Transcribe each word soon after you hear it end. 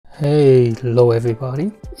Hello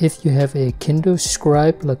everybody. If you have a Kindle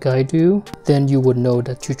Scribe like I do, then you would know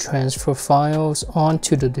that to transfer files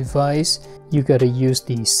onto the device, you gotta use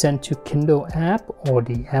the Send to Kindle app or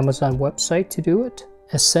the Amazon website to do it.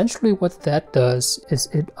 Essentially what that does is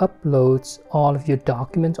it uploads all of your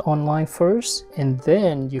documents online first, and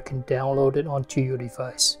then you can download it onto your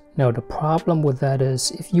device. Now the problem with that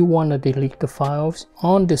is if you want to delete the files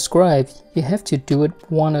on the Scribe, you have to do it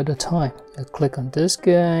one at a time. Click on this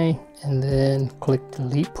guy and then click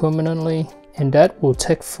delete permanently, and that will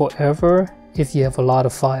take forever if you have a lot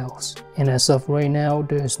of files. And as of right now,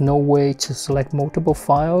 there's no way to select multiple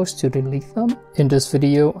files to delete them. In this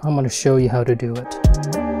video, I'm going to show you how to do it.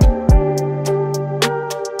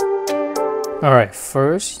 Alright,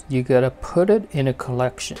 first you gotta put it in a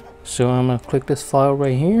collection. So I'm gonna click this file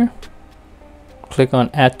right here, click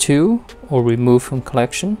on add to or remove from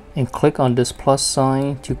collection, and click on this plus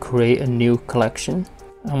sign to create a new collection.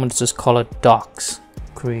 I'm gonna just call it docs.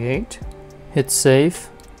 Create, hit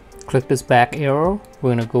save, click this back arrow.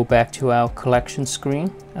 We're gonna go back to our collection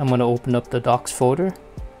screen. I'm gonna open up the docs folder.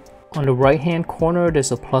 On the right hand corner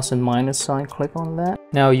there's a plus and minus sign, click on that.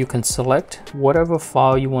 Now you can select whatever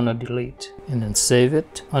file you want to delete and then save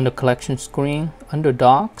it. On the collection screen under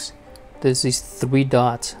docs there's these three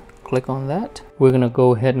dots, click on that. We're gonna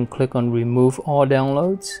go ahead and click on remove all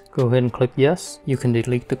downloads. Go ahead and click yes. You can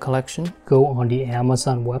delete the collection. Go on the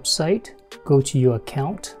Amazon website, go to your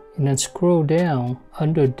account and then scroll down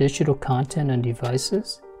under digital content and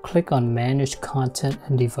devices. Click on manage content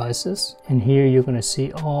and devices, and here you're going to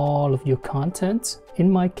see all of your content. In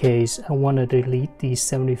my case, I want to delete these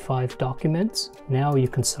 75 documents. Now you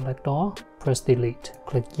can select all, press delete,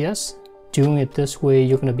 click yes. Doing it this way,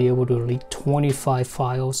 you're going to be able to delete 25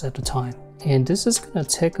 files at a time. And this is going to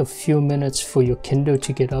take a few minutes for your Kindle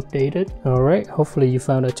to get updated. Alright, hopefully you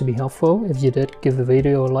found that to be helpful. If you did, give the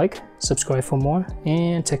video a like, subscribe for more,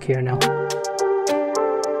 and take care now.